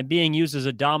and being used as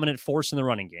a dominant force in the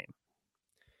running game.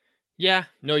 Yeah,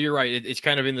 no, you're right. It's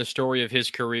kind of in the story of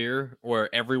his career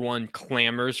where everyone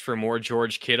clamors for more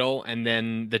George Kittle and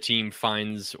then the team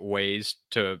finds ways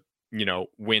to,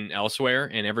 win elsewhere.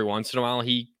 And every once in a while,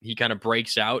 he kind of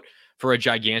breaks out for a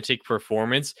gigantic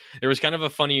performance. There was kind of a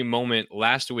funny moment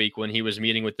last week when he was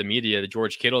meeting with the media, the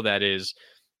George Kittle, that is,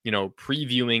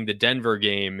 previewing the Denver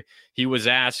game. He was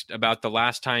asked about the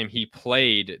last time he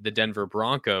played the Denver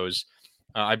Broncos.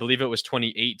 I believe it was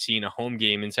 2018, a home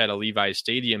game inside a Levi's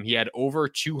Stadium. He had over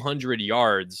 200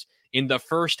 yards in the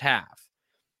first half.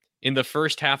 In the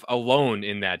first half alone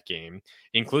in that game,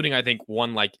 including, I think,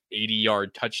 one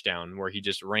 80-yard touchdown where he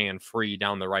just ran free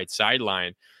down the right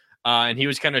sideline. And he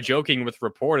was kind of joking with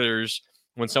reporters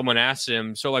when someone asked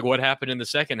him, so what happened in the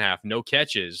second half? No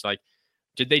catches.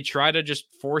 Did they try to just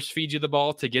force feed you the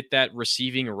ball to get that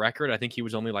receiving record? I think he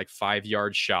was only 5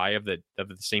 yards shy of the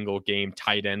single game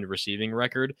tight end receiving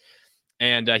record.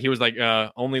 And he was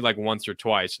only once or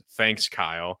twice. Thanks,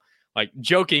 Kyle.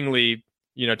 Jokingly,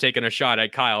 taking a shot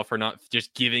at Kyle for not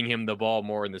just giving him the ball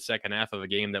more in the second half of a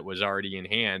game that was already in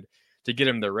hand to get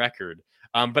him the record.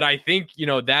 But I think,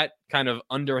 that kind of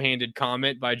underhanded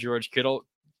comment by George Kittle,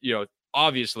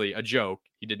 obviously a joke.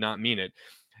 He did not mean it.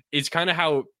 It's kind of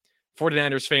how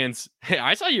 49ers fans,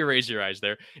 I saw you raise your eyes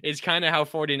there. It's kind of how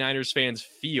 49ers fans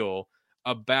feel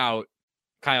about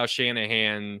Kyle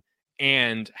Shanahan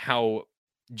and how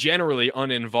generally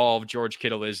uninvolved George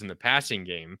Kittle is in the passing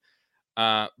game.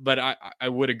 But I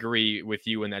would agree with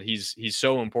you in that he's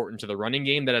so important to the running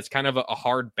game that it's kind of a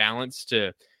hard balance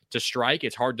to strike.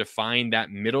 It's hard to find that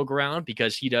middle ground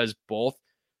because he does both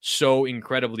so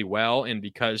incredibly well. And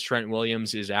because Trent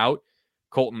Williams is out,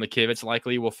 Colton McKivitz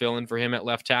likely will fill in for him at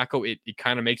left tackle. It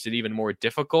kind of makes it even more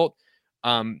difficult.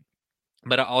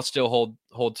 But I'll still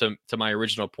hold to my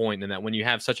original point in that when you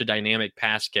have such a dynamic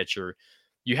pass catcher,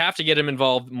 you have to get him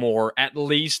involved more, at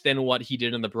least than what he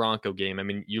did in the Bronco game. I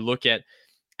mean, you look at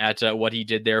at what he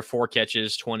did there. 4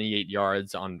 catches, 28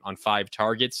 yards on 5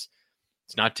 targets.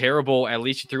 It's not terrible. At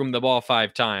least he threw him the ball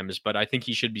 5 times, but I think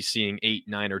he should be seeing 8,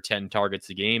 9, or 10 targets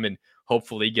a game and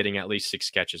hopefully getting at least 6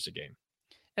 catches a game.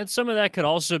 And some of that could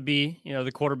also be,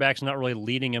 the quarterback's not really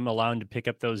leading him, allowing to pick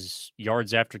up those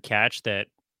yards after catch that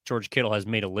George Kittle has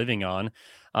made a living on.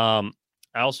 I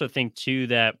also think, too,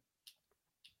 that,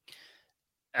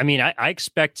 I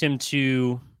expect him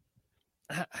to,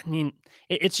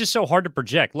 it's just so hard to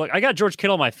project. Look, I got George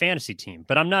Kittle on my fantasy team,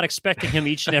 but I'm not expecting him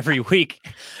each and every week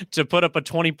to put up a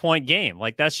 20-point game.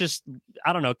 Like, that's just,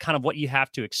 I don't know, kind of what you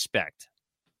have to expect.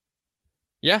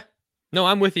 Yeah. No,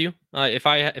 I'm with you. If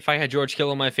I had George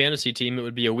Kittle on my fantasy team, it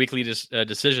would be a weekly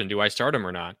decision. Do I start him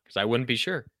or not? Because I wouldn't be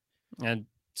sure. And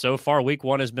so far, week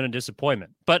 1 has been a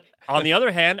disappointment. But on the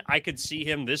other hand, I could see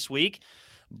him this week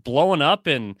blowing up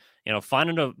and,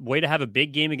 finding a way to have a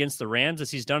big game against the Rams as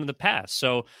he's done in the past.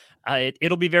 So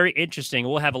it'll be very interesting.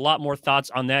 We'll have a lot more thoughts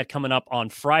on that coming up on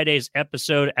Friday's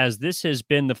episode, as this has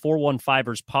been the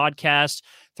 415ers podcast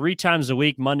 3 times a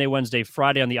week, Monday, Wednesday,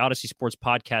 Friday on the Odyssey Sports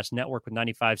Podcast Network with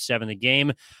 95.7 The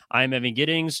Game. I'm Evan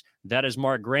Giddings. That is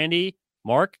Mark Grandy.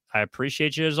 Mark, I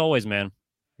appreciate you as always, man.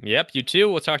 Yep, you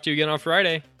too. We'll talk to you again on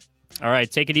Friday. All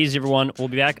right, take it easy, everyone. We'll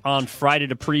be back on Friday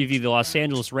to preview the Los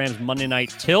Angeles Rams Monday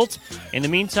Night Tilt. In the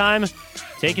meantime,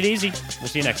 take it easy. We'll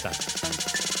see you next time.